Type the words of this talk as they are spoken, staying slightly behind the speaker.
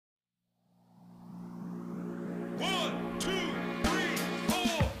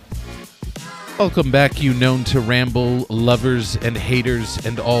Welcome back, you known to ramble lovers and haters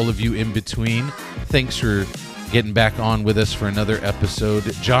and all of you in between. Thanks for getting back on with us for another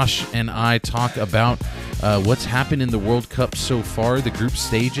episode. Josh and I talk about what's happened in the World Cup so far, the group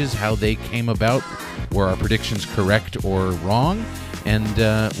stages, how they came about, were our predictions correct or wrong, and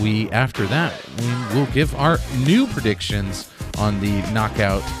after that we will give our new predictions on the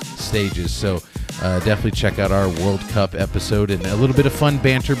knockout stages. So definitely check out our World Cup episode and a little bit of fun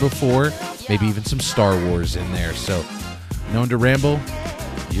banter before, maybe even some Star Wars in there. So, known to ramble,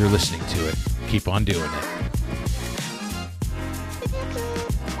 you're listening to it. Keep on doing it.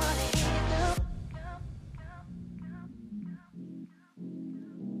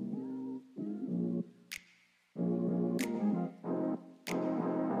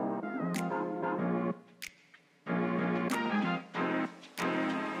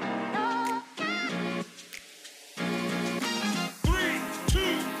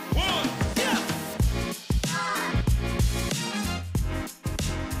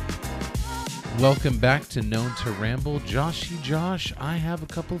 Welcome back to Known to Ramble. Joshy Josh, I have a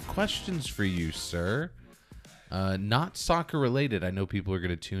couple of questions for you, sir. Not soccer related. I know people are going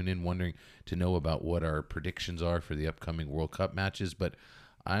to tune in wondering to know about what our predictions are for the upcoming World Cup matches, but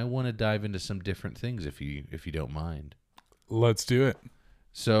I want to dive into some different things if you don't mind. Let's do it.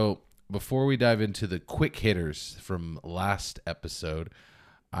 So before we dive into the quick hitters from last episode,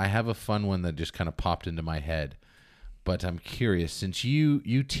 I have a fun one that just kind of popped into my head. But I'm curious, since you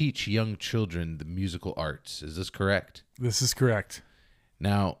teach young children the musical arts, is this correct? This is correct.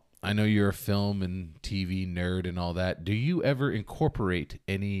 Now, I know you're a film and TV nerd and all that. Do you ever incorporate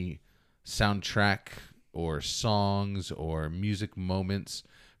any soundtrack or songs or music moments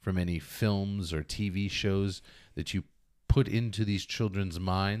from any films or TV shows that you put into these children's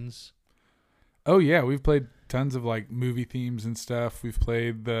minds? Oh, yeah. We've played tons of like movie themes and stuff. We've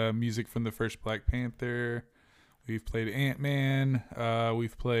played the music from the first Black Panther. We've played Ant-Man.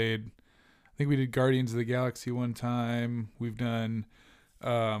 We've played, I think we did Guardians of the Galaxy one time. We've done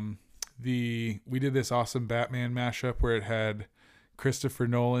we did this awesome Batman mashup where it had Christopher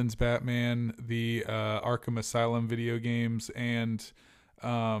Nolan's Batman, the Arkham Asylum video games, and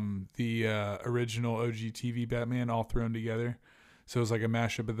the original OG TV Batman all thrown together. So it was like a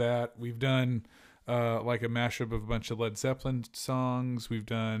mashup of that. We've done like a mashup of a bunch of Led Zeppelin songs. We've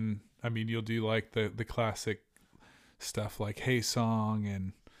done, I mean, you'll do like the classic stuff like Hey Song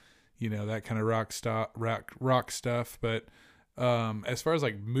and that kind of rock stuff, but as far as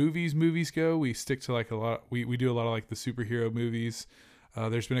like movies go, we stick to like a lot. We do a lot of like the superhero movies.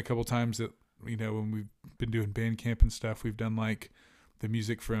 There's been a couple times that when we've been doing band camp and stuff, we've done like the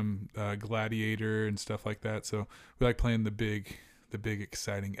music from Gladiator and stuff like that. So we like playing the big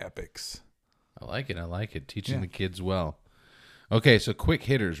exciting epics. I like it. Teaching the kids well. Okay, so quick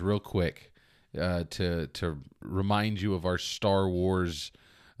hitters, real quick. To remind you of our Star Wars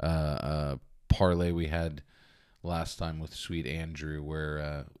parlay we had last time with Sweet Andrew,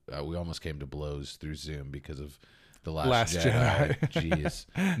 where we almost came to blows through Zoom because of the Last Jedi.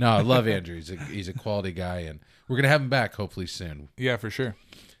 Jeez, no, I love Andrew. He's a quality guy, and we're gonna have him back hopefully soon. Yeah, for sure.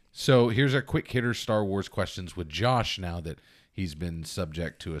 So here's our quick hitter Star Wars questions with Josh. Now that he's been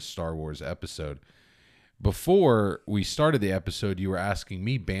subject to a Star Wars episode. Before we started the episode, you were asking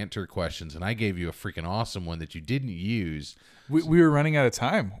me banter questions, and I gave you a freaking awesome one that you didn't use. We were running out of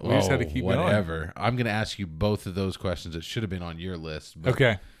time. We just had to keep going. Whatever. I'm going to ask you both of those questions that should have been on your list.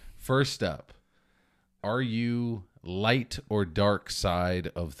 Okay. First up, are you light or dark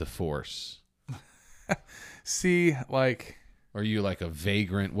side of the Force? See, like... Are you like a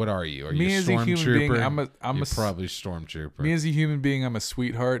vagrant? What are you? Are me you a as a human being, You're probably stormtrooper. Me as a human being, I'm a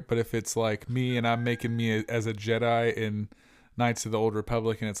sweetheart. But if it's like me and I'm making me as a Jedi in Knights of the Old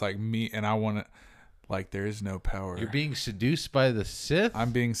Republic, and it's like me and I want to, like, there is no power. You're being seduced by the Sith?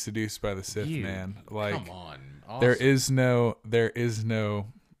 I'm being seduced by the Sith, man. Like, come on. Awesome. There is no,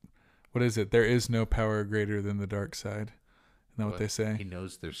 what is it? There is no power greater than the dark side. Isn't that what they say? He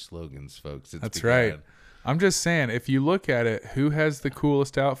knows their slogans, folks. That's right. I'm just saying, if you look at it, who has the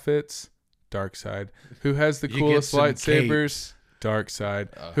coolest outfits? Dark side. Who has the coolest lightsabers? Dark side.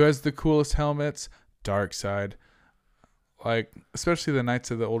 Who has the coolest helmets? Dark side. Like, especially the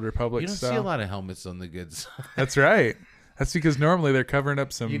Knights of the Old Republic stuff. You don't see a lot of helmets on the good side. That's right. That's because normally they're covering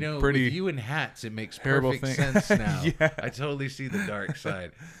up some pretty with you in hats, it makes perfect sense now. Yeah. I totally see the dark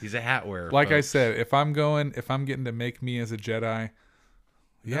side. He's a hat wearer. Like folks. I said, if I'm getting to make me as a Jedi,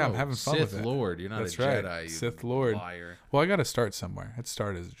 yeah, I'm having fun with it. Sith Lord, you're not That's a Jedi. Right. You Sith Lord. Liar. Well, I got to start somewhere. I'd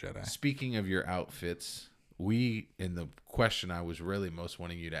start as a Jedi. Speaking of your outfits, in the question I was really most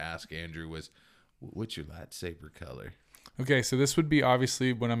wanting you to ask, Andrew, was, what's your lightsaber color? Okay, so this would be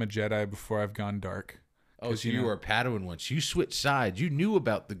obviously when I'm a Jedi before I've gone dark. Oh, so you were a Padawan once. You switched sides. You knew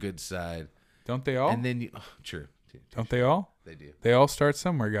about the good side. Don't they all? And then true. Don't they all? They do. They all start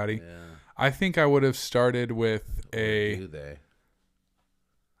somewhere, Gotti. Yeah. I think I would have started with Or do they?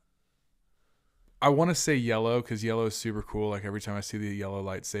 I want to say yellow because yellow is super cool. Like every time I see the yellow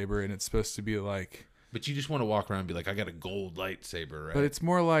lightsaber, and it's supposed to be like. But you just want to walk around and be like, I got a gold lightsaber, right? But it's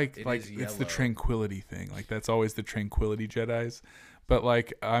more like It it's the tranquility thing. Like that's always the tranquility Jedis. But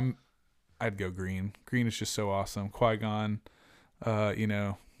like I'd go green. Green is just so awesome. Qui-Gon,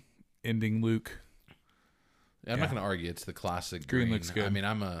 ending Luke. I'm not going to argue. It's the classic green. Looks good. I mean,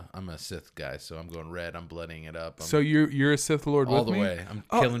 I'm a Sith guy, so I'm going red. I'm bloodying it up. So you're a Sith Lord all with me? All the way. I'm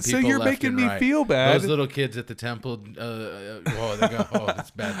killing people So you're left making and me right. feel bad. Those little kids at the temple. They go. Oh,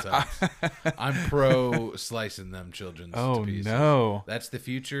 it's bad times. I'm pro slicing them children to pieces. No. That's the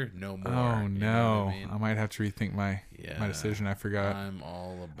future. No more. Oh no. You know what I mean? I might have to rethink my decision. I forgot. I'm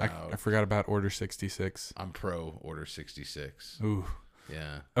all about. I forgot about Order 66. I'm pro Order 66. Ooh.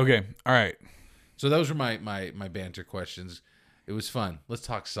 Yeah. Okay. All right. So those were my banter questions. It was fun. Let's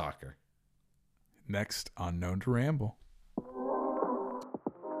talk soccer. Next on Known to Ramble.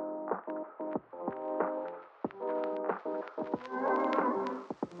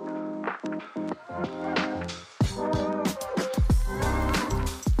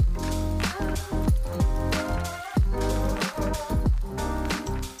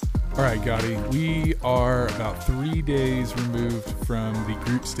 All right, Gotti, we are about 3 days removed from the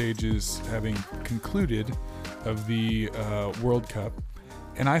group stages having concluded of the World Cup.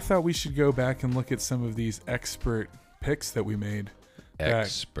 And I thought we should go back and look at some of these expert picks that we made back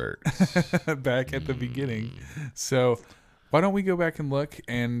at the beginning. So why don't we go back and look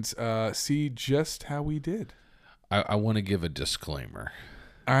and see just how we did? I want to give a disclaimer.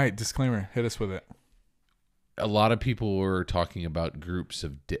 All right, disclaimer. Hit us with it. A lot of people were talking about groups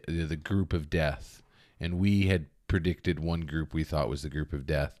of the group of death, and we had predicted one group we thought was the group of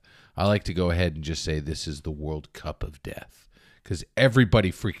death. I like to go ahead and just say this is the World Cup of death because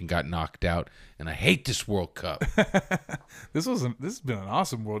everybody freaking got knocked out, and I hate this World Cup. This has been an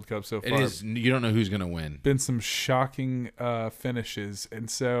awesome World Cup so far. It is. You don't know who's going to win. Been some shocking finishes,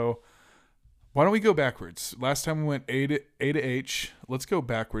 and so why don't we go backwards? Last time we went A to H. Let's go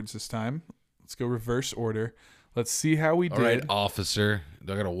backwards this time. Let's go reverse order. Let's see how we did. All right, officer.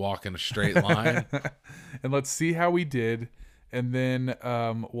 They're going to walk in a straight line. And let's see how we did. And then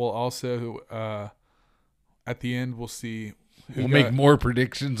we'll also, at the end, we'll see. We'll make more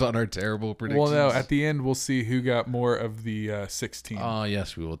predictions on our terrible predictions. Well, no, at the end, we'll see who got more of the 16. Oh,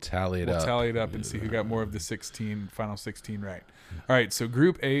 yes, we will tally it up. We'll tally it up and see who got more of the final 16 right. All right, so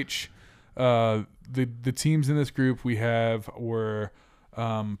Group H, the teams in this group we have were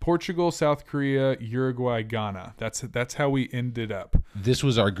Portugal, South Korea, Uruguay, Ghana. That's how we ended up. This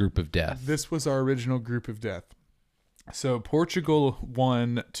was our group of death. This was our original group of death. So Portugal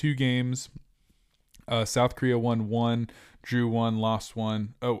won 2 games. South Korea won 1, drew 1, lost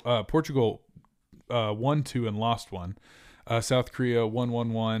 1. Portugal won 2 and lost 1. South Korea won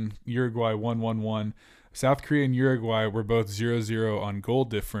 1-1. Uruguay won 1-1. South Korea and Uruguay were both 0-0 on goal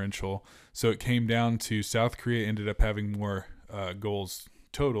differential. So it came down to South Korea ended up having more goals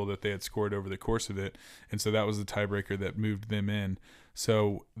total that they had scored over the course of it. And so that was the tiebreaker that moved them in.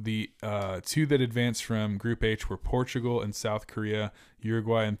 So the 2 that advanced from Group H were Portugal and South Korea,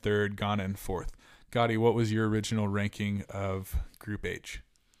 Uruguay in 3rd, Ghana in 4th. Gotti, what was your original ranking of Group H?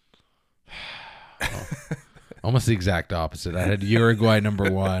 Almost the exact opposite. I had Uruguay number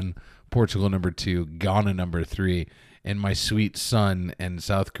 1, Portugal number 2, Ghana number 3, and my sweet son and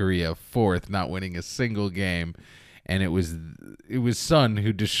South Korea 4th, not winning a single game. And it was Son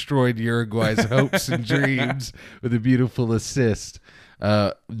who destroyed Uruguay's hopes and dreams with a beautiful assist.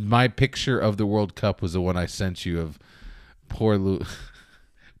 My picture of the World Cup was the one I sent you of poor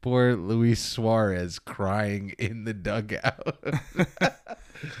Luis Suarez crying in the dugout.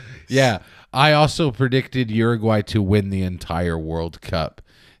 Yeah, I also predicted Uruguay to win the entire World Cup.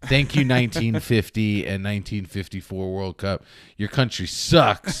 Thank you, 1950 and 1954 World Cup. Your country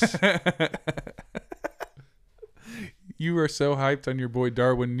sucks. You were so hyped on your boy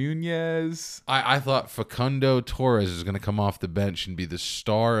Darwin Nunez. I thought Facundo Torres is going to come off the bench and be the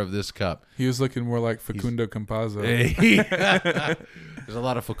star of this cup. He was looking more like Facundo Campazzo. There's a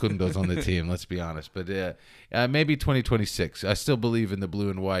lot of Facundos on the team, let's be honest. But maybe 2026. I still believe in the blue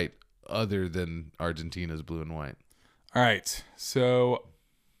and white other than Argentina's blue and white. All right. So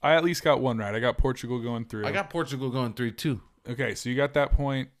I at least got one right. I got Portugal going through. I got Portugal going through, too. Okay, so you got that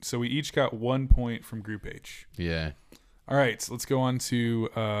point. So we each got 1 point from Group H. Yeah. All right, so let's go on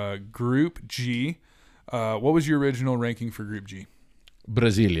to Group G. What was your original ranking for Group G?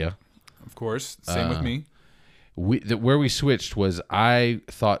 Brasilia. Of course. Same with me. Where we switched was I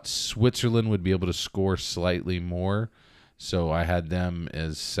thought Switzerland would be able to score slightly more, so I had them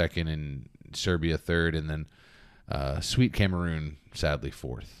as second and Serbia third, and then sweet Cameroon sadly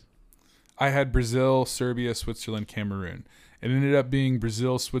fourth. I had Brazil, Serbia, Switzerland, Cameroon. It ended up being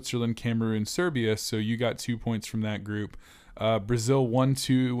Brazil, Switzerland, Cameroon, Serbia, so you got 2 points from that group. Brazil won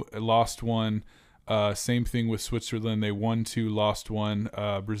 2, lost 1. Same thing with Switzerland. They won 2, lost 1.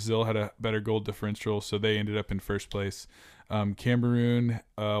 Brazil had a better goal differential, so they ended up in first place. Cameroon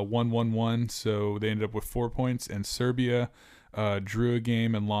won 1-1, so they ended up with 4 points. And Serbia drew a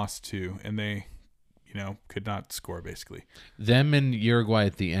game and lost 2, and they, could not score basically. Them and Uruguay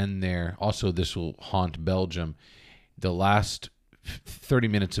at the end there. Also, this will haunt Belgium. The last 30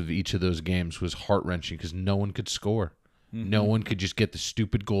 minutes of each of those games was heart-wrenching because no one could score. No one could just get the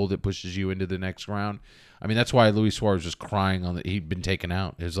stupid goal that pushes you into the next round. I mean, that's why Luis Suarez was crying on that he'd been taken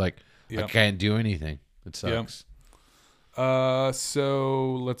out. It was like, I can't do anything. It sucks.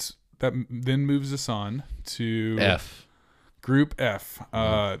 So that then moves us on to F. Group F.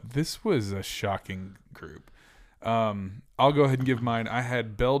 This was a shocking group. I'll go ahead and give mine. I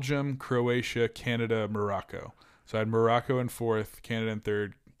had Belgium, Croatia, Canada, Morocco. So I had Morocco in fourth, Canada in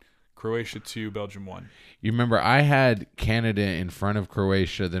third, Croatia 2, Belgium 1. You remember I had Canada in front of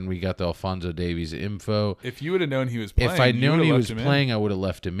Croatia. Then we got the Alphonso Davies info. If you would have known he was playing, if I'd known he was playing, I would have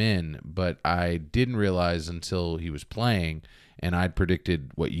left him in. But I didn't realize until he was playing, and I'd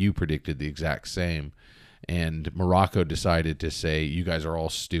predicted what you predicted, the exact same. And Morocco decided to say, "You guys are all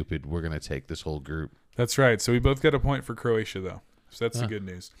stupid. We're going to take this whole group." That's right. So we both got a point for Croatia, though. So that's the good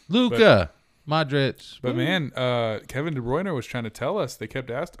news. Luka Modric. But man, Kevin De Bruyne was trying to tell us. They kept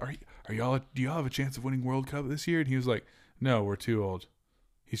asking, do y'all have a chance of winning World Cup this year? And he was like, no, we're too old.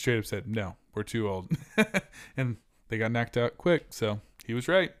 He straight up said, no, we're too old. And they got knocked out quick. So he was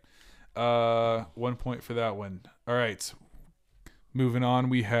right. 1 point for that one. All right. Moving on,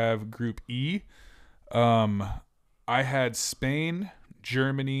 we have Group E. I had Spain,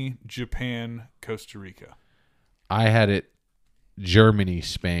 Germany, Japan, Costa Rica. I had it Germany,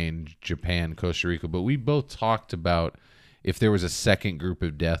 Spain, Japan, Costa Rica. But we both talked about if there was a second group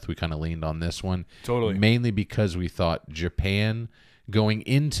of death, we kind of leaned on this one. Totally. Mainly because we thought Japan going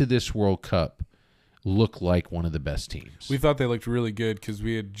into this World Cup looked like one of the best teams. We thought they looked really good because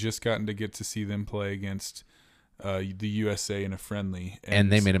we had just gotten to get to see them play against the USA in a friendly.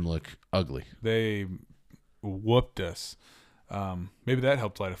 And they made them look ugly. They whooped us. Maybe that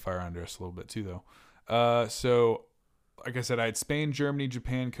helped light a fire under us a little bit too, though. So, like I said, I had Spain, Germany,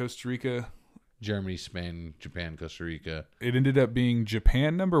 Japan, Costa Rica. Germany, Spain, Japan, Costa Rica. It ended up being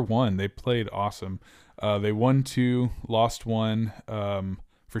Japan number 1. They played awesome. They won 2, lost 1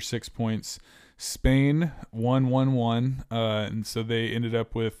 for 6 points. Spain won 1-1, and so they ended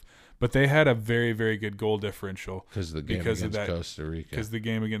up with. But they had a very, very good goal differential because of the game against Costa Rica. Because the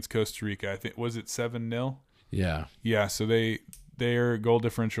game against Costa Rica, I think, was it 7-0? Yeah. Yeah. So their goal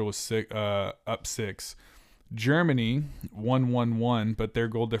differential was up 6. Germany won 1-1, but their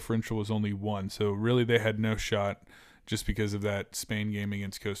goal differential was only 1. So really, they had no shot just because of that Spain game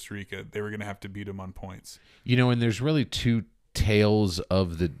against Costa Rica. They were going to have to beat them on points. And there's really two tales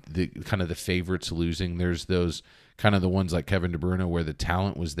of the kind of the favorites losing. There's those kind of the ones like Kevin De Bruyne where the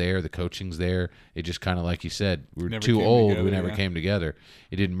talent was there, the coaching's there. It just kind of, like you said, we were too old. We never came together.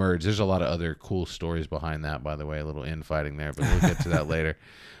 It didn't merge. There's a lot of other cool stories behind that, by the way, a little infighting there, but we'll get to that later.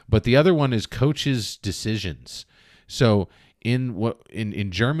 But the other one is coaches' decisions. So in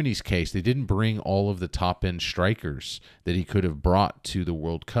Germany's case, they didn't bring all of the top end strikers that he could have brought to the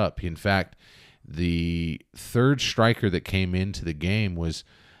World Cup. In fact, the third striker that came into the game was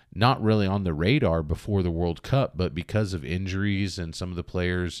not really on the radar before the World Cup, but because of injuries and some of the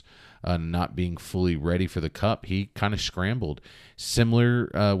players not being fully ready for the Cup, he kind of scrambled.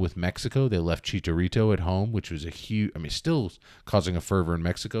 Similar with Mexico, they left Chicharito at home, which was still causing a fervor in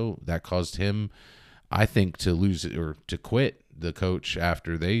Mexico. That caused him, I think, to lose or to quit the coach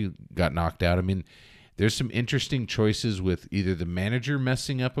after they got knocked out. I mean, there's some interesting choices with either the manager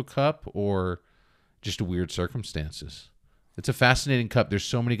messing up a cup or just weird circumstances. It's a fascinating cup. There's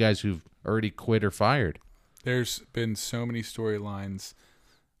so many guys who've already quit or fired. There's been so many storylines.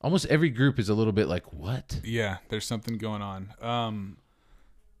 Almost every group is a little bit like, what? Yeah, there's something going on.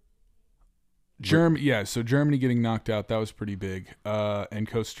 So Germany getting knocked out, that was pretty big. And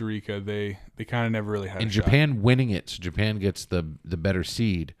Costa Rica, they kind of never really had a shot. Japan winning it, so Japan gets the better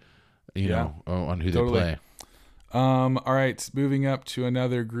seed, on who they play. All right, moving up to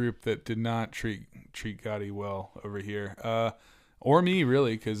another group that did not treat Gotti well over here. Or me,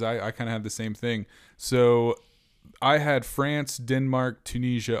 really, because I kind of had the same thing. So I had France, Denmark,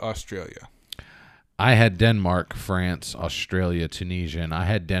 Tunisia, Australia. I had Denmark, France, Australia, Tunisia, and I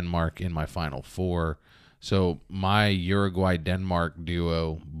had Denmark in my final four. So my Uruguay-Denmark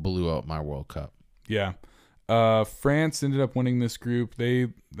duo blew out my World Cup. Yeah. France ended up winning this group.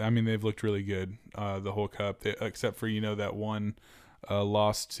 They've looked really good the whole cup, except for that one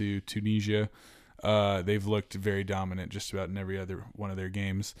loss to Tunisia. They've looked very dominant just about in every other one of their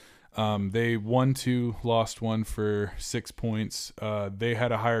games. They won 2, lost 1 for 6 points. They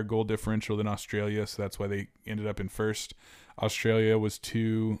had a higher goal differential than Australia, so that's why they ended up in first. Australia was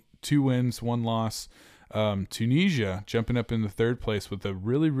two wins, 1 loss. Tunisia jumping up in the third place with a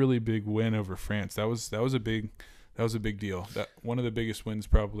really, really big win over France. That was a big deal. That one of the biggest wins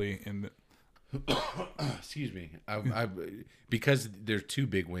probably in the. Excuse me. Because there's 2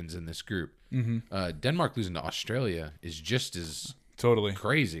 big wins in this group. Mm-hmm. Denmark losing to Australia is just as totally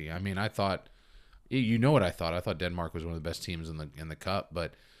crazy. I mean, I thought, what I thought. I thought Denmark was one of the best teams in the cup,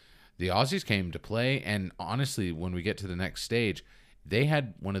 but the Aussies came to play, and honestly, when we get to the next stage, they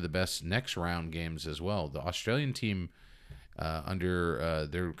had one of the best next round games as well. The Australian team, under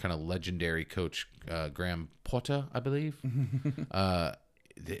their kind of legendary coach Graham Potter, I believe,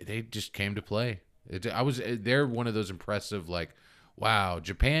 they just came to play. They're one of those impressive, like, wow.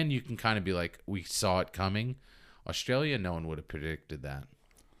 Japan, you can kind of be like, we saw it coming. Australia, no one would have predicted that,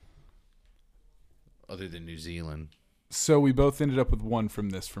 other than New Zealand. So we both ended up with 1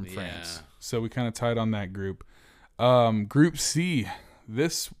 from France. Yeah. So we kind of tied on that group. Group C.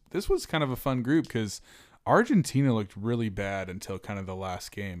 This was kind of a fun group because Argentina looked really bad until kind of the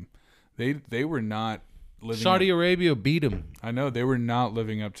last game. They were not living. Saudi Arabia beat them. I know they were not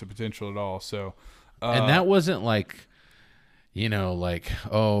living up to potential at all. So, and that wasn't like,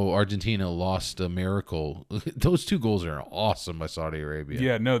 Argentina lost a miracle. Those 2 goals are awesome by Saudi Arabia.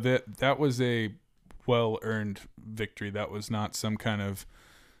 Yeah, no, that was a well-earned victory. That was not some kind of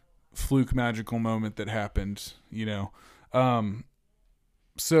fluke magical moment that happened,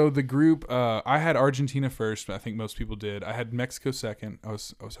 So the group, I had Argentina first. I think most people did. I had Mexico second. I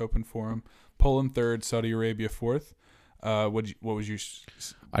was hoping for them. Poland third. Saudi Arabia fourth. What was your?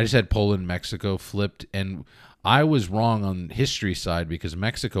 I just had Poland, Mexico flipped, and I was wrong on history side because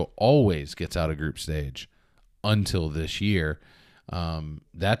Mexico always gets out of group stage until this year.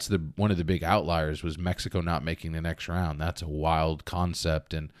 That's one of the big outliers was Mexico not making the next round. That's a wild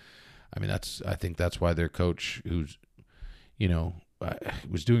concept, and I mean I think that's why their coach, who's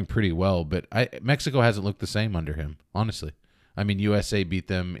was doing pretty well, but Mexico hasn't looked the same under him, honestly. I mean, USA beat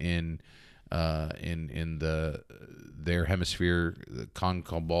them in their hemisphere, the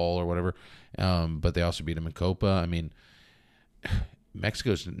CONCACAF or whatever, but they also beat them in Copa. I mean,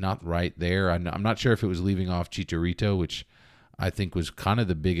 Mexico's not right there. I'm not sure if it was leaving off Chicharito, which I think was kind of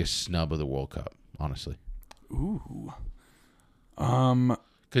the biggest snub of the World Cup, honestly. Ooh.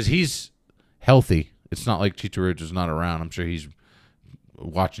 Because he's healthy. It's not like Chicharito's not around. I'm sure he's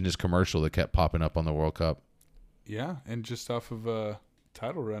watching his commercial that kept popping up on the World Cup. Yeah, and just off of a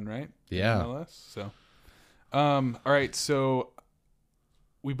title run, right? Yeah. MLS. So, all right. So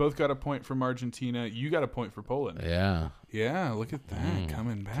we both got a point from Argentina. You got a point for Poland. Yeah. Yeah. Look at that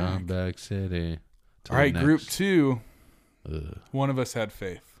coming back. Comeback City. All right, Group 2. One of us had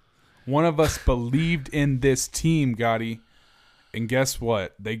faith. One of us believed in this team, Gotti. And guess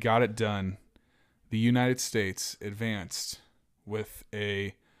what? They got it done. The United States advanced with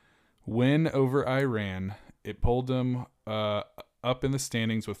a win over Iran. It pulled them up in the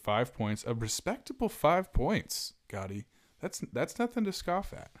standings with 5 points, a respectable 5 points, Gotti. That's nothing to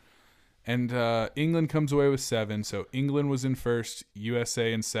scoff at. And England comes away with 7. So England was in first,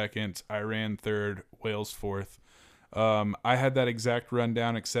 USA in second, Iran third, Wales fourth. I had that exact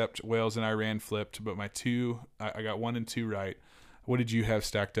rundown except Wales and Iran flipped, but I got 1 and 2 right. What did you have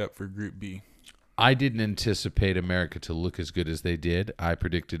stacked up for Group B? I didn't anticipate America to look as good as they did. I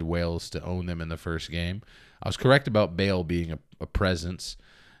predicted Wales to own them in the first game. I was correct about Bale being a presence,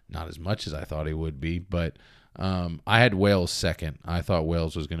 not as much as I thought he would be, but I had Wales second. I thought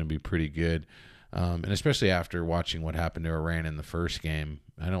Wales was going to be pretty good, and especially after watching what happened to Iran in the first game.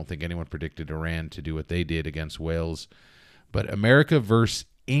 I don't think anyone predicted Iran to do what they did against Wales. But America versus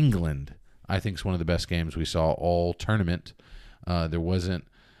England, I think, is one of the best games we saw all tournament. There wasn't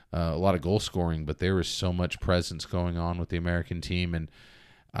a lot of goal scoring, but there was so much presence going on with the American team, and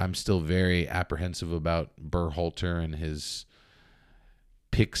I'm still very apprehensive about Berhalter and his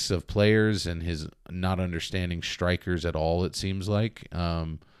picks of players and his not understanding strikers at all, it seems like.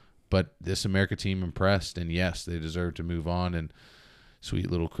 But this America team impressed, and yes, they deserve to move on, and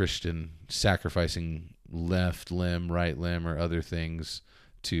sweet little Christian sacrificing left limb, right limb, or other things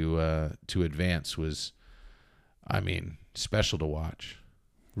to advance was, I mean, special to watch.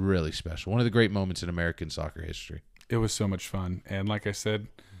 Really special. One of the great moments in American soccer history. It was so much fun. And like I said,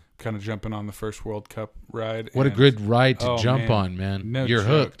 kind of jumping on the first World Cup ride. What a good ride to jump man. on, man. No You're joke.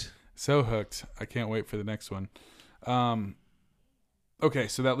 hooked. So hooked. I can't wait for the next one. Okay,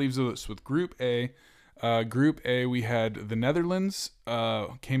 so that leaves us with Group A. Group A, we had the Netherlands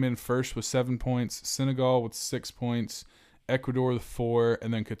came in first with 7 points, Senegal with 6 points, Ecuador with 4,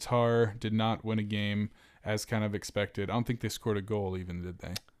 and then Qatar did not win a game as kind of expected. I don't think they scored a goal even, did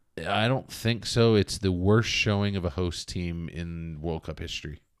they? I don't think so. It's the worst showing of a host team in World Cup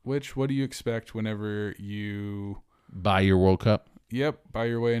history. What do you expect whenever you Buy your World Cup? buy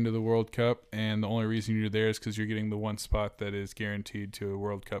your way into the World Cup, and the only reason you're there is because you're getting the one spot that is guaranteed to a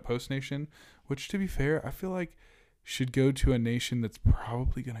World Cup host nation, which, to be fair, I feel like should go to a nation that's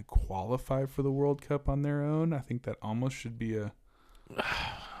probably going to qualify for the World Cup on their own. I think that almost should be a...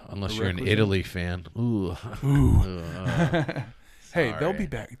 Unless you're an Italy fan. Ooh. Hey, they'll be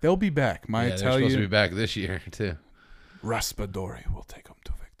back. They'll be back. They're supposed to be back this year, too. Raspadori will take them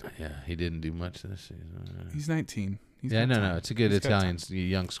to victory. Yeah, he didn't do much this season. He's 19. No. It's a good Italian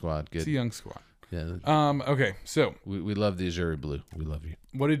young squad. Good. It's a young squad. Yeah. Okay, so we love the Azuri Blue. We love you.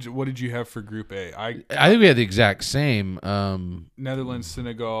 what did you have for Group A? I think we had the exact same. Netherlands,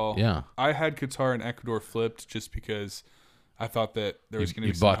 Senegal. Yeah. I had Qatar and Ecuador flipped just because I thought that there was going to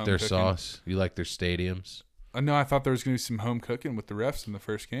be some You bought home their cooking. sauce. You like their stadiums. No, I thought there was going to be some home cooking with the refs in the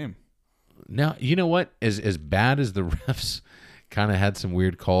first game. Now, you know what? As bad as the refs kind of had some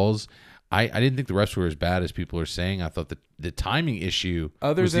weird calls, I didn't think the refs were as bad as people are saying. I thought the timing issue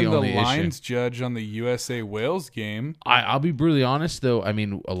Other was than the only lines issue. judge on the USA-Wales game. I'll be brutally honest, though. I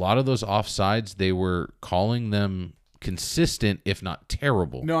mean, a lot of those offsides, they were calling them consistent, if not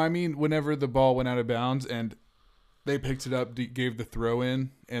terrible. No, I mean whenever the ball went out of bounds and they picked it up, gave the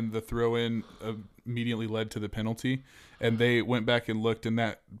throw-in, and the throw-in immediately led to the penalty. And they went back and looked, and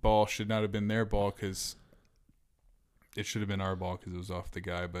that ball should not have been their ball because it should have been our ball because it was off the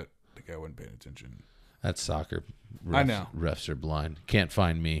guy, but the guy wasn't paying attention. That's soccer. I know. Refs are blind. Can't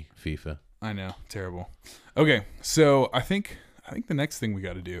find me, FIFA. I know. Terrible. Okay, so I think the next thing we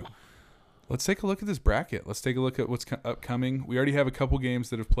got to do, let's take a look at this bracket. Let's take a look at what's upcoming. We already have a couple games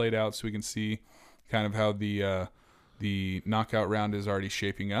that have played out, so we can see kind of how the knockout round is already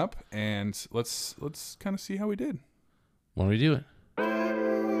shaping up, and let's kind of see how we did. Why don't we do it?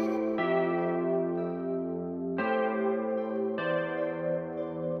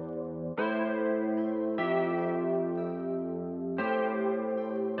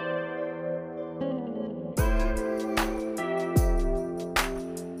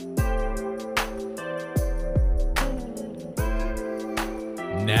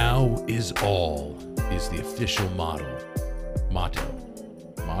 Now is all is the official motto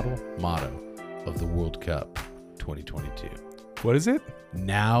of the World Cup 2022. What is it?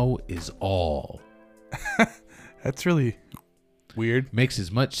 Now is all. That's really weird. Makes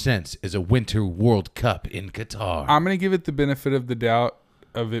as much sense as a Winter World Cup in Qatar. I'm going to give it the benefit of the doubt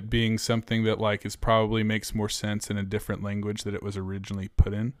of it being something that like is probably makes more sense in a different language that it was originally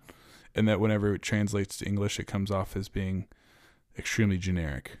put in, and that whenever it translates to English, it comes off as being extremely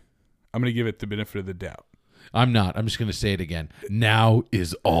generic. I'm going to give it the benefit of the doubt. I'm not. I'm just going to say it again. Now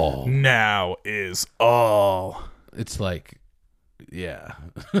is all. Now is all. It's like, yeah.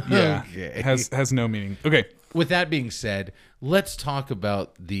 Yeah. Okay. Has no meaning. Okay. With that being said, let's talk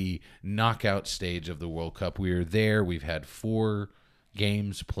about the knockout stage of the World Cup. We are there. We've had 4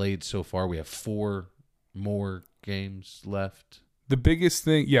 games played so far. We have 4 more games left. The biggest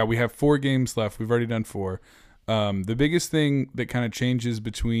thing, we have 4 games left. We've already done 4. The biggest thing that kind of changes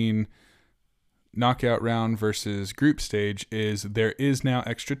between knockout round versus group stage is there is now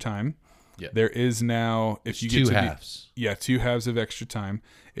extra time. Yeah. There is now, if you get 2 to halves. 2 halves of extra time.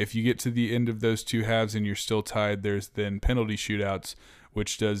 If you get to the end of those 2 halves and you're still tied, there's then penalty shootouts,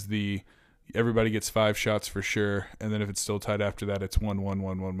 which does everybody gets 5 shots for sure, and then if it's still tied after that, it's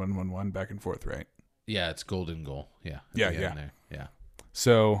 1-1-1-1-1-1-1 back and forth, right? Yeah, it's golden goal. Yeah. Yeah.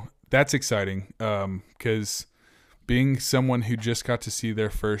 So that's exciting because being someone who just got to see their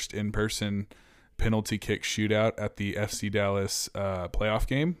first in-person penalty kick shootout at the FC Dallas playoff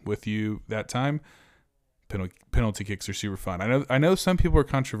game with you that time, penalty kicks are super fun. I know some people are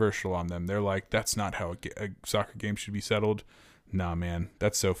controversial on them. They're like, that's not how a soccer game should be settled. Nah, man,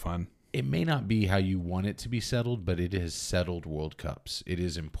 that's so fun. It may not be how you want it to be settled, but it has settled World Cups. It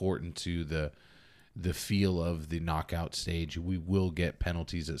is important to the feel of the knockout stage. We will get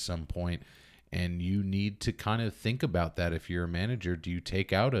penalties at some point, and you need to kind of think about that if you're a manager. Do you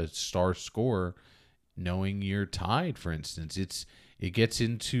take out a star scorer knowing you're tied, for instance. It gets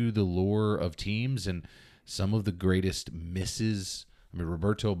into the lore of teams and some of the greatest misses. I mean,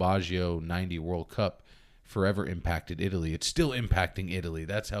 Roberto Baggio, 90 World Cup, forever impacted Italy. It's still impacting Italy.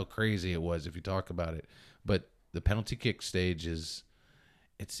 That's how crazy it was if you talk about it. But the penalty kick stage is,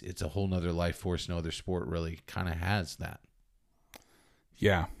 it's a whole nother life force. No other sport really kind of has that.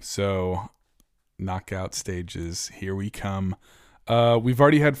 Yeah, so knockout stages, here we come. We've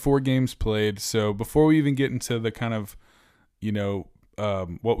already had 4 games played, so before we even get into the kind of,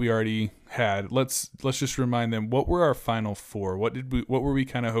 what we already had, let's just remind them, what were our final 4? What were we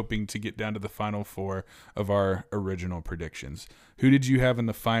kind of hoping to get down to the final 4 of our original predictions? Who did you have in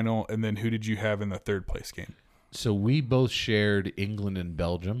the final, and then who did you have in the third place game? So we both shared England and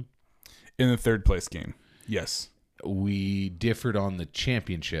Belgium. In the third place game, yes. We differed on the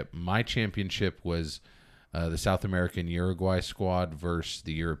championship. My championship was the South American Uruguay squad versus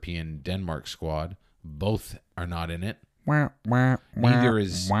the European Denmark squad. Both are not in it. Neither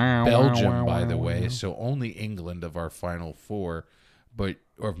is Belgium, by the way. So only England of our final 4, but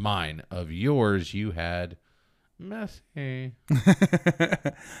of mine. Of yours, you had Messi.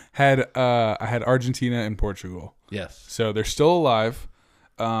 I had Argentina and Portugal. Yes. So they're still alive.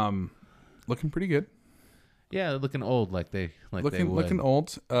 Looking pretty good. Yeah, looking old, they would. Looking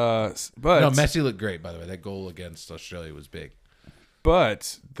old. But no, Messi looked great, by the way. That goal against Australia was big.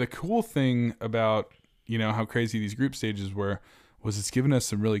 But the cool thing about how crazy these group stages were was it's given us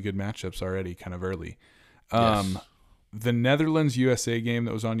some really good matchups already, kind of early. Yes. The Netherlands USA game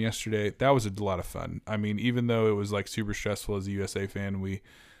that was on yesterday, that was a lot of fun. I mean, even though it was super stressful as a USA fan,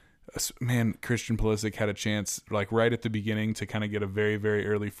 Christian Pulisic had a chance right at the beginning to kind of get a very, very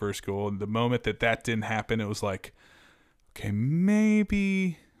early first goal. And the moment that didn't happen, it was okay,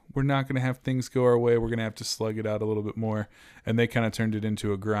 maybe we're not going to have things go our way. We're going to have to slug it out a little bit more. And they kind of turned it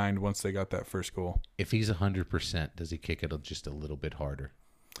into a grind once they got that first goal. If he's 100%, does he kick it just a little bit harder?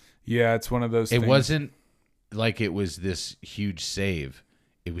 Yeah, it's one of those things. It wasn't like it was this huge save.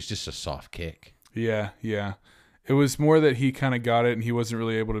 It was just a soft kick. Yeah. It was more that he kind of got it and he wasn't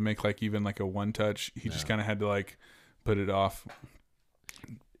really able to make even a one touch. He just kind of had to put it off.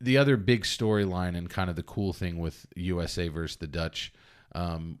 The other big storyline and kind of the cool thing with USA versus the Dutch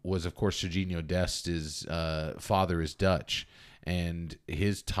was, of course, Serginho Dest's father is Dutch, and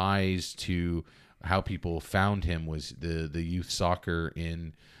his ties to how people found him was the youth soccer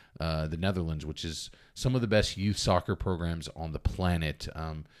in the Netherlands, which is some of the best youth soccer programs on the planet.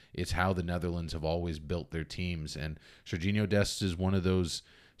 It's how the Netherlands have always built their teams, and Serginho Dest is one of those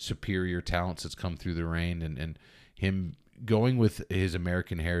superior talents that's come through the rain, and him going with his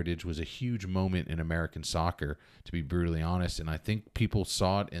American heritage was a huge moment in American soccer, to be brutally honest, and I think people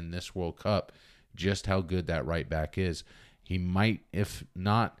saw it in this World Cup just how good that right back is. He might, if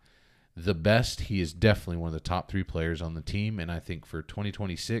not the best, he is definitely one of the top 3 players on the team, and I think for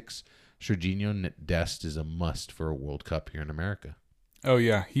 2026, Serginho Dest is a must for a World Cup here in America. Oh,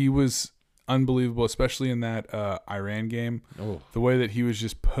 yeah. He was unbelievable, especially in that Iran game. Oh. The way that he was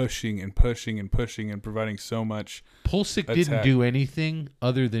just pushing and pushing and pushing and providing so much. Pulisic didn't do anything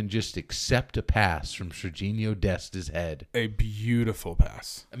other than just accept a pass from Serginho Dest's head. A beautiful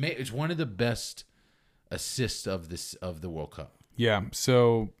pass. I mean, it's one of the best assists of the World Cup. Yeah,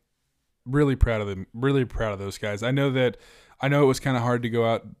 so really proud of them. Really proud of those guys. I know it was kind of hard to go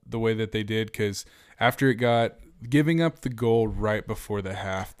out the way that they did because after it got giving up the goal right before the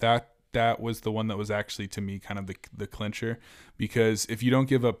half, that was the one that was actually, to me, kind of the clincher, because if you don't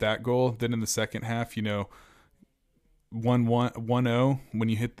give up that goal, then in the second half, 1-0,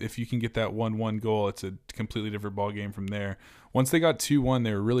 if you can get that 1-1 goal, it's a completely different ball game from there. Once they got 2-1,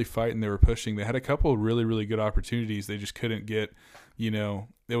 they were really fighting, they were pushing. They had a couple of really, really good opportunities. They just couldn't get,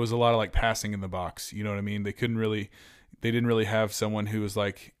 it was a lot of passing in the box. You know what I mean? They didn't really have someone who was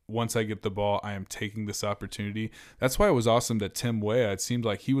once I get the ball, I am taking this opportunity. That's why it was awesome that Tim Weah, it seemed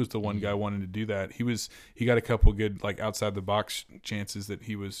like he was the one guy wanting to do that. He got a couple good outside the box chances that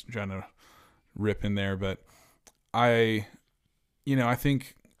he was trying to rip in there, but I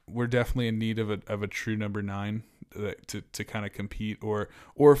think we're definitely in need of a true number 9 to kind of compete, or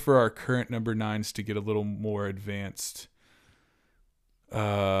for our current number 9s to get a little more advanced.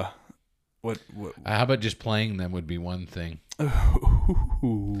 How about just playing them would be one thing.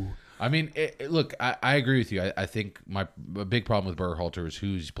 I mean, look, I agree with you. I think a big problem with Berhalter is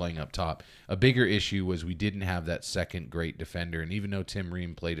who's playing up top. A bigger issue was we didn't have that second great defender, and even though Tim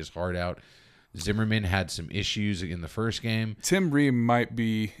Ream played his heart out, Zimmerman had some issues in the first game. Tim Ream might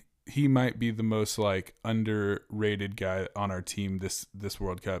be he might be the most like underrated guy on our team this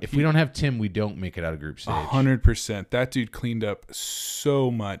World Cup. If we don't have Tim, we don't make it out of group stage. 100%. That dude cleaned up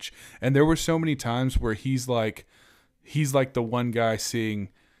so much, and there were so many times where he's like the one guy seeing.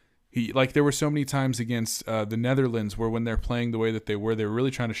 There were so many times against the Netherlands where when they're playing the way that they were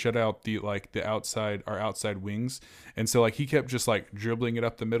really trying to shut out our outside wings. And so like he kept just like dribbling it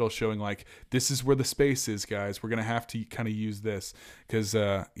up the middle, showing like, this is where the space is, guys. We're going to have to kind of use this. Cause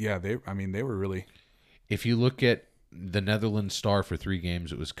they were really. If you look at the Netherlands star for 3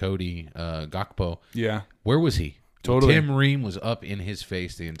 games, it was Cody Gakpo. Yeah. Where was he? Totally. Tim Ream was up in his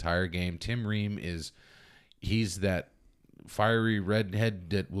face the entire game. Tim Ream he's that fiery redhead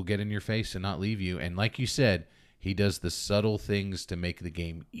that will get in your face and not leave you. And like you said, he does the subtle things to make the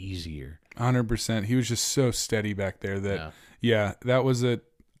game easier. 100%. He was just so steady back there that was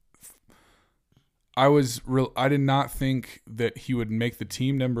I did not think that he would make the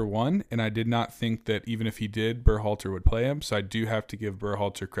team number 1, and I did not think that even if he did, Berhalter would play him. So I do have to give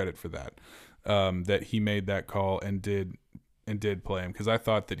Berhalter credit for that, that he made that call and did play him, because I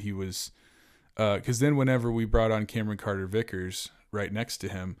thought that he was. Because then whenever we brought on Cameron Carter-Vickers right next to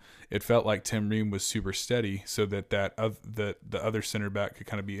him, it felt like Tim Ream was super steady, so that the other center back could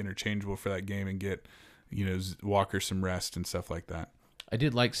kind of be interchangeable for that game and get, Walker some rest and stuff like that. I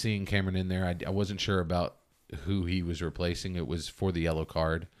did like seeing Cameron in there. I wasn't sure about who he was replacing. It was for the yellow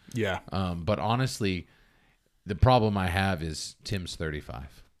card. Yeah. But honestly, the problem I have is Tim's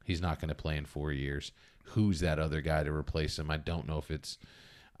 35. He's not going to play in 4 years. Who's that other guy to replace him? I don't know if it's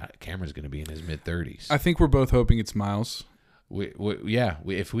Cameron's going to be in his mid-30s. I think we're both hoping it's Miles.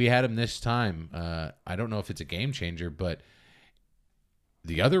 If we had him this time, I don't know if it's a game changer, but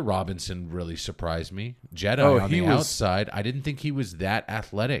the other Robinson really surprised me. Jedi on the outside. I didn't think he was that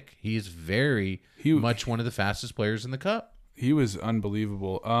athletic. He is much one of the fastest players in the Cup. He was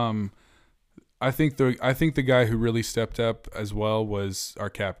unbelievable. I think the guy who really stepped up as well was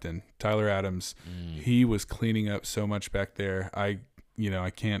our captain, Tyler Adams. He was cleaning up so much back there. I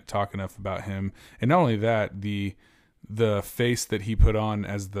can't talk enough about him. And not only that, the face that he put on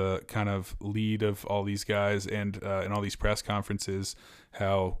as the kind of lead of all these guys and in all these press conferences,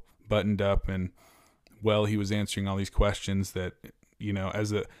 how buttoned up and well he was answering all these questions that,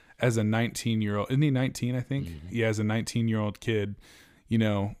 as a 19-year-old, isn't he 19, I think? Mm-hmm. Yeah, as a 19-year-old kid,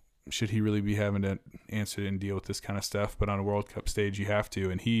 should he really be having to answer and deal with this kind of stuff? But on a World Cup stage, you have to.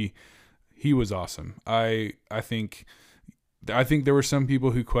 And he was awesome. I think there were some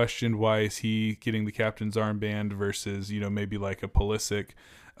people who questioned why is he getting the captain's armband versus, maybe like a Pulisic.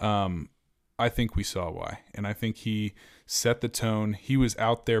 I think we saw why. And I think he set the tone. He was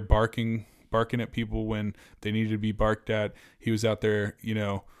out there barking at people when they needed to be barked at. He was out there,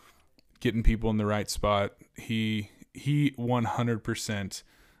 getting people in the right spot. He 100%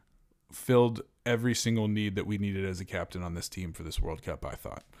 filled every single need that we needed as a captain on this team for this World Cup, I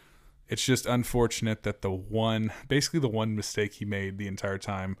thought. It's just unfortunate that the one mistake he made the entire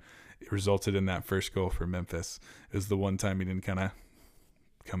time, it resulted in that first goal for Memphis. It was the one time he didn't kind of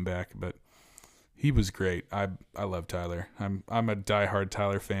come back, but he was great. I love Tyler. I'm a diehard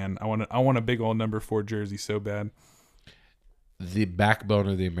Tyler fan. I want a big old number 4 jersey so bad. The backbone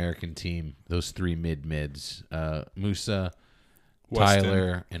of the American team, those 3 mids, Musa, Weston.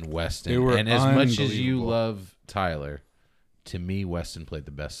 Tyler, and Weston. They were and as much as you love Tyler, to me, Weston played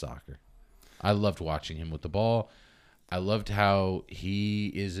the best soccer. I loved watching him with the ball. I loved how he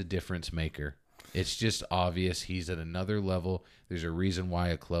is a difference maker. It's just obvious he's at another level. There's a reason why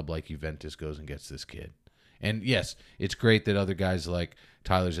a club like Juventus goes and gets this kid. And yes, it's great that other guys like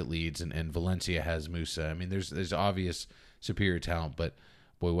Tyler's at Leeds and Valencia has Musa. I mean, there's obvious superior talent, but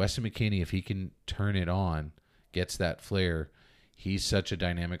boy, Weston McKennie, if he can turn it on, gets that flair, he's such a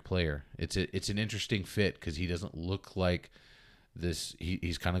dynamic player. It's an interesting fit because he doesn't look like this.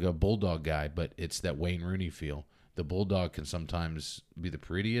 He's kind of a bulldog guy, but it's that Wayne Rooney feel. The bulldog can sometimes be the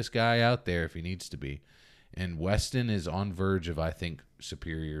prettiest guy out there if he needs to be. And Weston is on verge of, I think,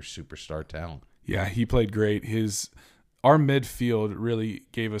 superior superstar talent. Yeah, he played great. Our midfield really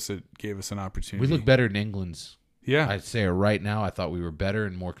gave us an opportunity. We look better than England's. Yeah. I'd say right now I thought we were better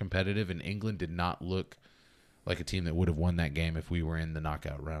and more competitive, and England did not look like a team that would have won that game if we were in the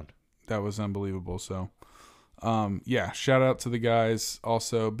knockout round. That was unbelievable. So, shout out to the guys.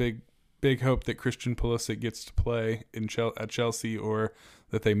 Also, big hope that Christian Pulisic gets to play at Chelsea, or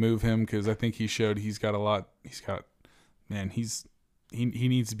that they move him, because I think he showed he's got a lot. He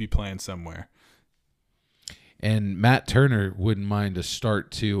needs to be playing somewhere. And Matt Turner wouldn't mind a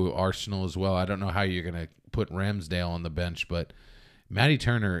start to Arsenal as well. I don't know how you're going to put Ramsdale on the bench, but Matty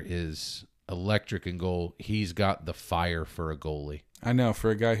Turner is electric in goal. He's got the fire for a goalie. I know, for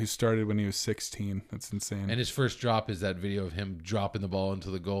a guy who started when he was 16, that's insane. And his first drop is that video of him dropping the ball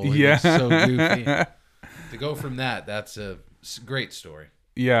into the goal. Yeah. It's so goofy. To go from that's a great story.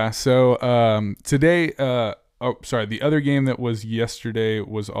 Yeah. So today, the other game that was yesterday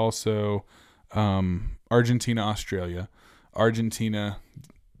was also Argentina, Australia. Argentina.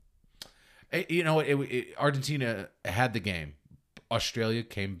 You know, Argentina had the game. Australia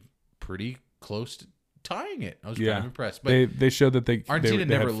came pretty close to tying it. I was kind of impressed. But they showed that Argentina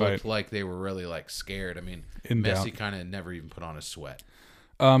they never had looked fight. like they were really like scared. I mean, In Messi doubt. kind of never even put on a sweat.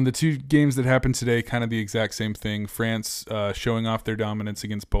 The two games that happened today, kind of the exact same thing. France showing off their dominance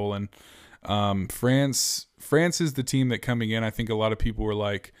against Poland. France is the team that coming in, I think a lot of people were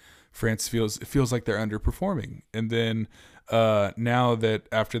like, France feels like they're underperforming. And then now that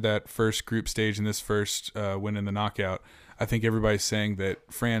after that first group stage and this first win in the knockout, I think everybody's saying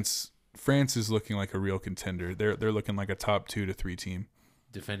that France is looking like a real contender. They're looking like a top 2 to 3 team.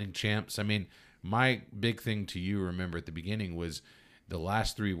 Defending champs. I mean, my big thing to you, remember at the beginning, was the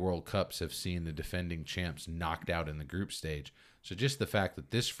last 3 World Cups have seen the defending champs knocked out in the group stage. So just the fact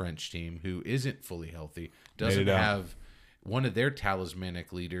that this French team, who isn't fully healthy, doesn't have one of their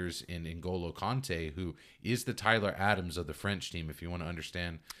talismanic leaders in N'Golo Kante, who is the Tyler Adams of the French team, if you want to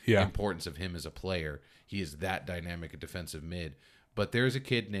understand the importance of him as a player. He is that dynamic a defensive mid. But there's a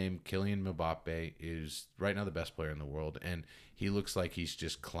kid named Kylian Mbappe, who's right now the best player in the world, and he looks like he's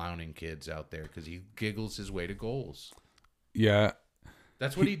just clowning kids out there because he giggles his way to goals. Yeah.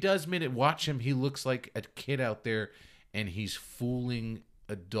 That's what he does, man. Watch him. He looks like a kid out there, and he's fooling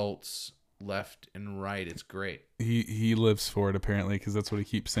adults left and right. It's great. He lives for it, apparently, because that's what he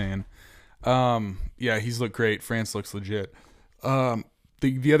keeps saying. Yeah, he's looked great. France looks legit.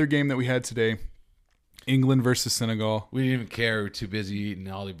 The other game that we had today, England versus Senegal. We didn't even care. We were too busy eating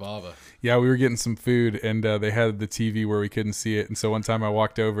Alibaba. Yeah, we were getting some food, and they had the TV where we couldn't see it. And so one time I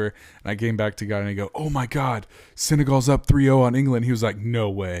walked over, and I came back to God, and I go, "Oh, my God, Senegal's up 3-0 on England." He was like, "No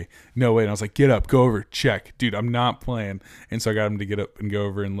way. No way." And I was like, "Get up, go over, check." Dude, I'm not playing. And so I got him to get up and go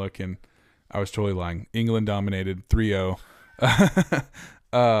over and look, and I was totally lying. England dominated 3-0.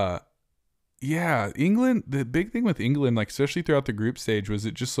 Yeah, England, the big thing with England, like especially throughout the group stage, was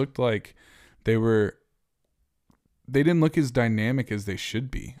it just looked like they didn't look as dynamic as they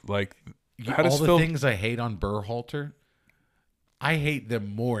should be. Like, how does all the things I hate on Berhalter, I hate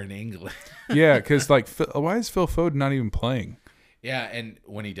them more in England. Yeah, because like, why is Phil Foden not even playing? Yeah, and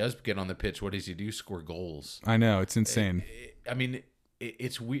when he does get on the pitch, what does he do? Score goals. I know, it's insane. I mean,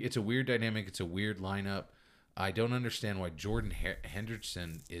 it's a weird dynamic. It's a weird lineup. I don't understand why Jordan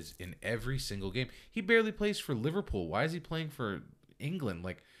Henderson is in every single game. He barely plays for Liverpool. Why is he playing for England?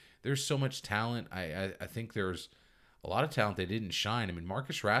 Like, there's so much talent. I think there's a lot of talent that didn't shine. I mean,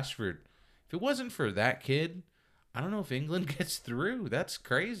 Marcus Rashford, if it wasn't for that kid, I don't know if England gets through. That's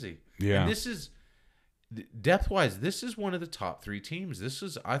crazy. Yeah. And this is, depth-wise, this is one of the top 3 teams.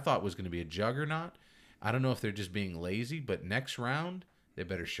 I thought was going to be a juggernaut. I don't know if they're just being lazy, but next round, they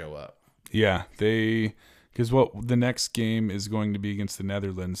better show up. Yeah, because the next game is going to be against the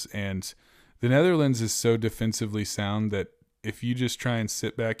Netherlands, and the Netherlands is so defensively sound that if you just try and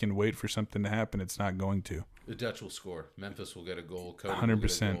sit back and wait for something to happen, it's not going to. The Dutch will score. Memphis will get a goal. Cody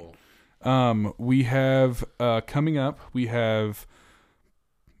 100%. Will get a goal. We have coming up. We have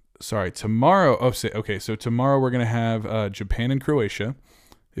tomorrow. So tomorrow we're gonna have Japan and Croatia.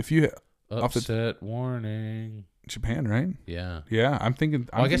 If you upset warning. Japan, right? Yeah. Yeah, I'm thinking.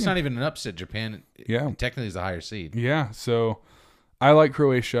 I guess not even an upset. Japan, technically is a higher seed. Yeah, so I like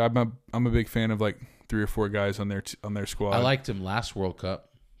Croatia. I'm a big fan of like 3 or 4 guys on their squad. I liked him last World Cup,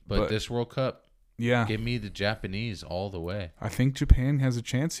 but this World Cup, give me the Japanese all the way. I think Japan has a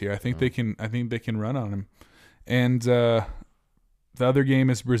chance here. I think they can. I think they can run on him. And the other game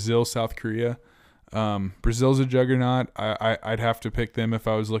is Brazil, South Korea. Brazil's a juggernaut. I'd have to pick them if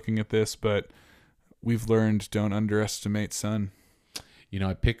I was looking at this, but we've learned don't underestimate Sun. You know,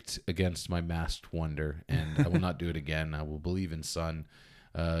 I picked against my masked wonder, and I will not do it again. I will believe in Sun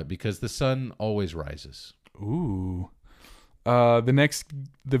because the sun always rises. Ooh. The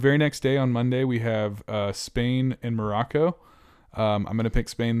very next day on Monday, we have Spain and Morocco. I'm going to pick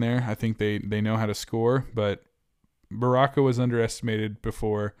Spain there. I think they know how to score, but Morocco was underestimated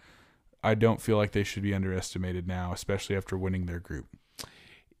before. I don't feel like they should be underestimated now, especially after winning their group.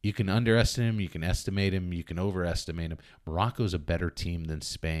 You can underestimate him, you can estimate him, you can overestimate him. Morocco's a better team than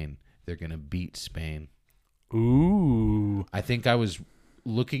Spain. They're going to beat Spain. Ooh. I think I was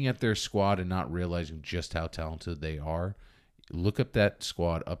looking at their squad and not realizing just how talented they are. Look up that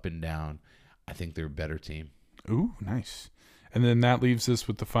squad up and down. I think they're a better team. Ooh, nice. And then that leaves us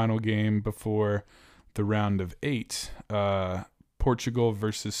with the final game before the round of 8. Portugal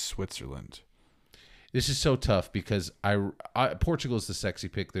versus Switzerland. This is so tough because Portugal is the sexy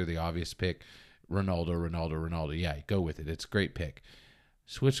pick. They're the obvious pick. Ronaldo. Yeah, go with it. It's a great pick.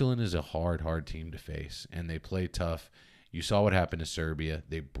 Switzerland is a hard team to face, and they play tough. You saw what happened to Serbia.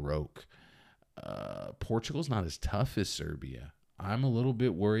 They broke. Portugal's not as tough as Serbia. I'm a little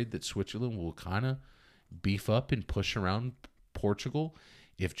bit worried that Switzerland will kind of beef up and push around Portugal.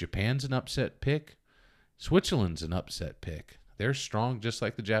 If Japan's an upset pick, Switzerland's an upset pick. They're strong just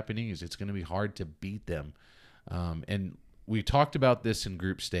like the Japanese. It's going to be hard to beat them. And we talked about this in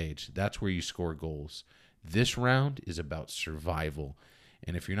group stage. That's where you score goals. This round is about survival.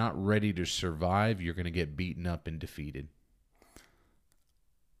 And if you're not ready to survive, you're going to get beaten up and defeated.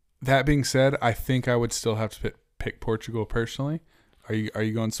 That being said, I think I would still have to pick Portugal personally. Are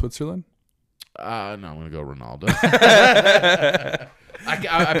you going Switzerland? No, I'm going to go Ronaldo.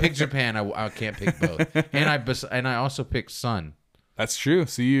 I picked Japan. I can't pick both. And I also picked Son. That's true.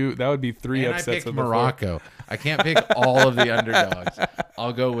 So that would be 3 and upsets. I picked of Morocco. I can't pick all of the underdogs.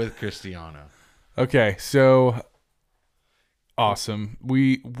 I'll go with Cristiano. Okay, so awesome.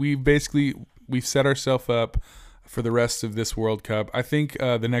 We've set ourselves up for the rest of this World Cup. I think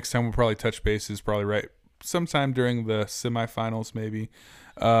the next time we'll probably touch base is probably right sometime during the semifinals, maybe.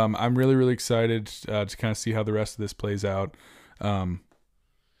 I'm really, really excited to kind of see how the rest of this plays out.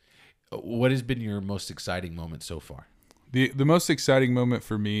 What has been your most exciting moment so far? The most exciting moment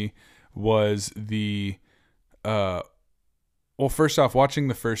for me was first off, watching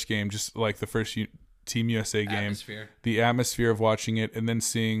the first game, just like the first Team USA game, the atmosphere of watching it, and then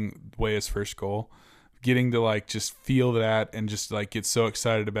seeing Weah's first goal, getting to like just feel that and just like get so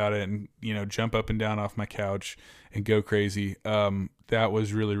excited about it and, you know, jump up and down off my couch and go crazy. That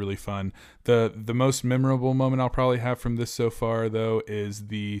was really, really fun. The most memorable moment I'll probably have from this so far, though, is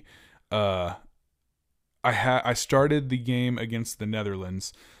I started the game against the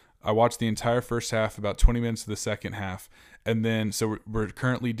Netherlands. I watched the entire first half, about 20 minutes of the second half, and then so we're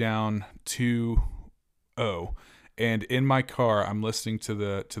currently down 2-0. And in my car, I'm listening to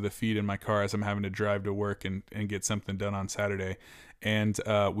the feed in my car as I'm having to drive to work and get something done on Saturday. And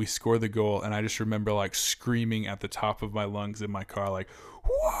we score the goal, and I just remember like screaming at the top of my lungs in my car, like,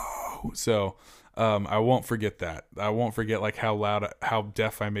 whoa! So I won't forget that. I won't forget like how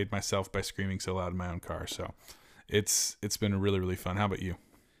deaf I made myself by screaming so loud in my own car. So it's been really, really fun. How about you?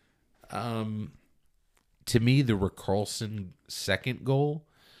 To me, the Richarlison second goal,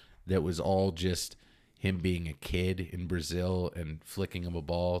 that was all just him being a kid in Brazil and flicking him a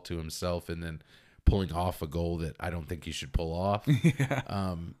ball to himself and then pulling off a goal that I don't think he should pull off.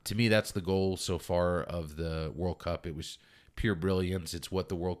 Yeah. To me, that's the goal so far of the World Cup. It was pure brilliance. It's what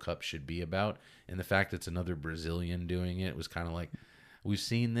the World Cup should be about. And the fact it's another Brazilian doing it was kind of like, we've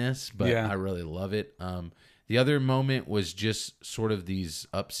seen this, but yeah. I really love it. The other moment was just sort of these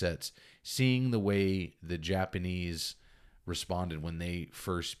upsets, seeing the way the Japanese responded when they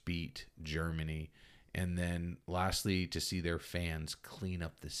first beat Germany. And then lastly, to see their fans clean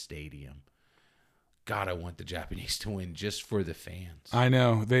up the stadium. God, I want the Japanese to win just for the fans. I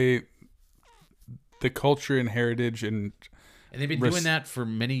know. The culture and heritage and they've been doing that for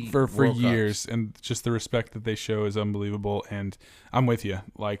many for years, and just the respect that they show is unbelievable. And I'm with you.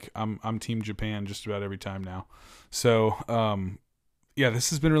 Like I'm Team Japan just about every time now. So yeah,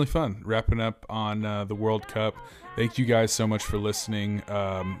 this has been really fun. Wrapping up on the World Cup. Thank you guys so much for listening.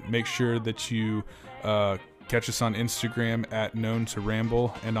 Make sure that you catch us on Instagram at Known to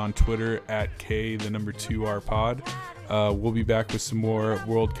Ramble and on Twitter at K2R pod. We'll be back with some more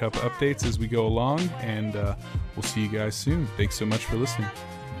World Cup updates as we go along, and we'll see you guys soon. Thanks so much for listening.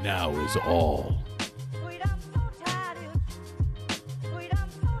 Now is all.